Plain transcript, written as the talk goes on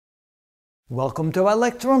Welcome to our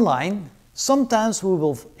lecture online. Sometimes we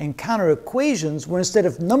will encounter equations where instead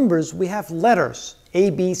of numbers we have letters A,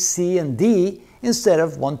 B, C, and D instead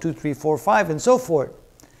of 1, 2, 3, 4, 5, and so forth.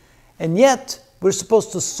 And yet we're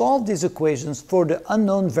supposed to solve these equations for the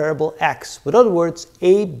unknown variable x. In other words,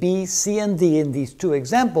 A, B, C, and D in these two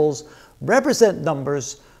examples represent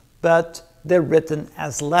numbers, but they're written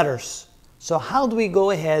as letters. So how do we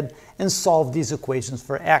go ahead and solve these equations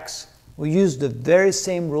for x? We use the very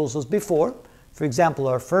same rules as before. For example,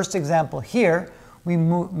 our first example here, we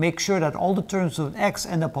make sure that all the terms of x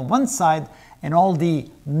end up on one side and all the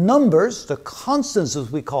numbers, the constants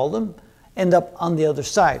as we call them, end up on the other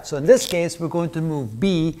side. So in this case, we're going to move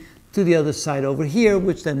b to the other side over here,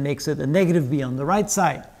 which then makes it a negative b on the right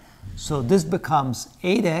side. So this becomes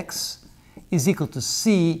 8x is equal to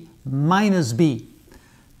c minus b.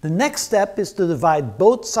 The next step is to divide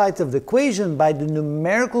both sides of the equation by the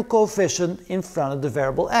numerical coefficient in front of the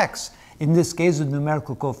variable x. In this case, the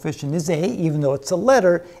numerical coefficient is a. Even though it's a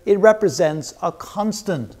letter, it represents a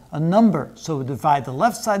constant, a number. So we divide the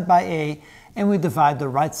left side by a, and we divide the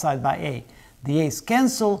right side by a. The a's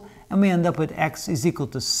cancel, and we end up with x is equal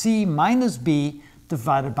to c minus b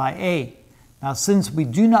divided by a. Now, since we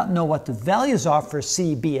do not know what the values are for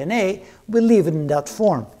c, b, and a, we leave it in that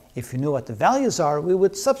form. If you knew what the values are, we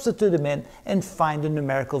would substitute them in and find the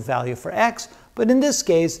numerical value for x. But in this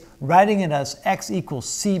case, writing it as x equals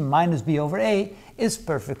c minus b over a is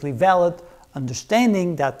perfectly valid,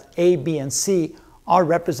 understanding that a, b, and c are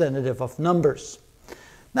representative of numbers.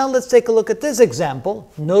 Now let's take a look at this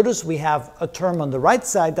example. Notice we have a term on the right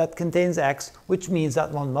side that contains x, which means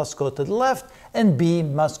that one must go to the left and b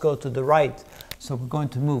must go to the right. So we're going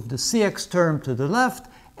to move the cx term to the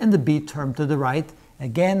left and the b term to the right.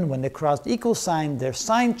 Again, when they cross the equal sign, their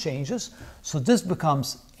sign changes. So this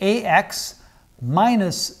becomes ax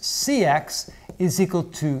minus cx is equal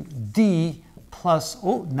to d plus,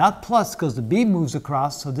 oh, not plus because the b moves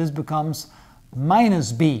across, so this becomes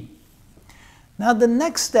minus b. Now the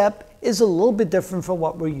next step is a little bit different from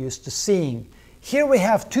what we're used to seeing. Here we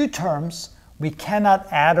have two terms. We cannot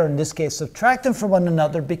add, or in this case subtract them from one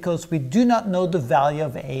another because we do not know the value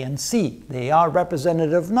of a and c. They are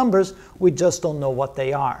representative numbers, we just don't know what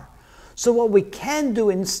they are. So what we can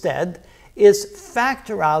do instead is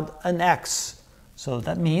factor out an x. So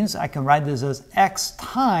that means I can write this as x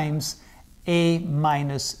times a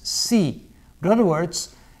minus c. In other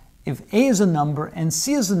words, if a is a number and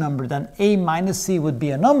c is a number, then a minus c would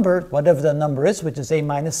be a number, whatever the number is, which is a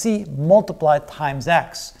minus c, multiplied times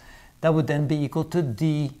x. That would then be equal to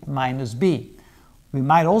d minus b. We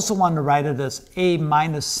might also want to write it as a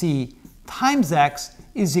minus c times x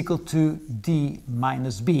is equal to d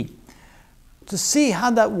minus b. To see how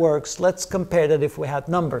that works, let's compare that if we had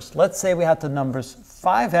numbers. Let's say we had the numbers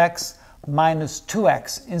 5x minus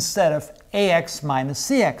 2x instead of ax minus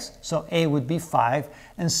cx. So a would be 5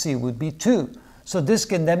 and c would be 2. So this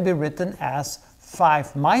can then be written as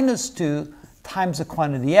 5 minus 2 times the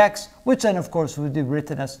quantity x, which then of course would be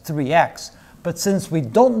written as 3x. But since we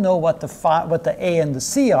don't know what the a and the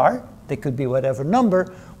c are, they could be whatever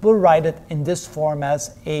number, we'll write it in this form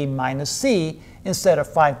as a minus c instead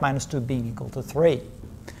of 5 minus 2 being equal to 3.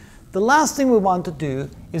 The last thing we want to do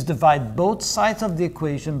is divide both sides of the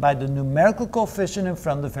equation by the numerical coefficient in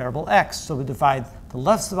front of the variable x. So we divide the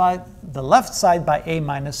left side by a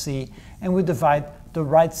minus c, and we divide the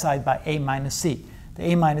right side by a minus c.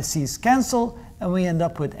 The a minus c's cancel, and we end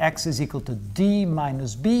up with x is equal to d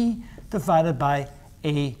minus b divided by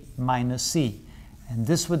a minus c. And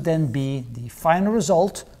this would then be the final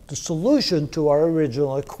result, the solution to our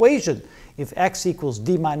original equation. If x equals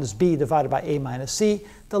d minus b divided by a minus c,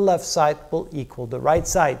 the left side will equal the right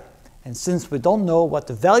side. And since we don't know what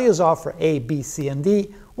the values are for a, b, c, and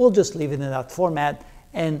d, we'll just leave it in that format,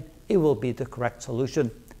 and it will be the correct solution.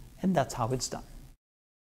 And that's how it's done.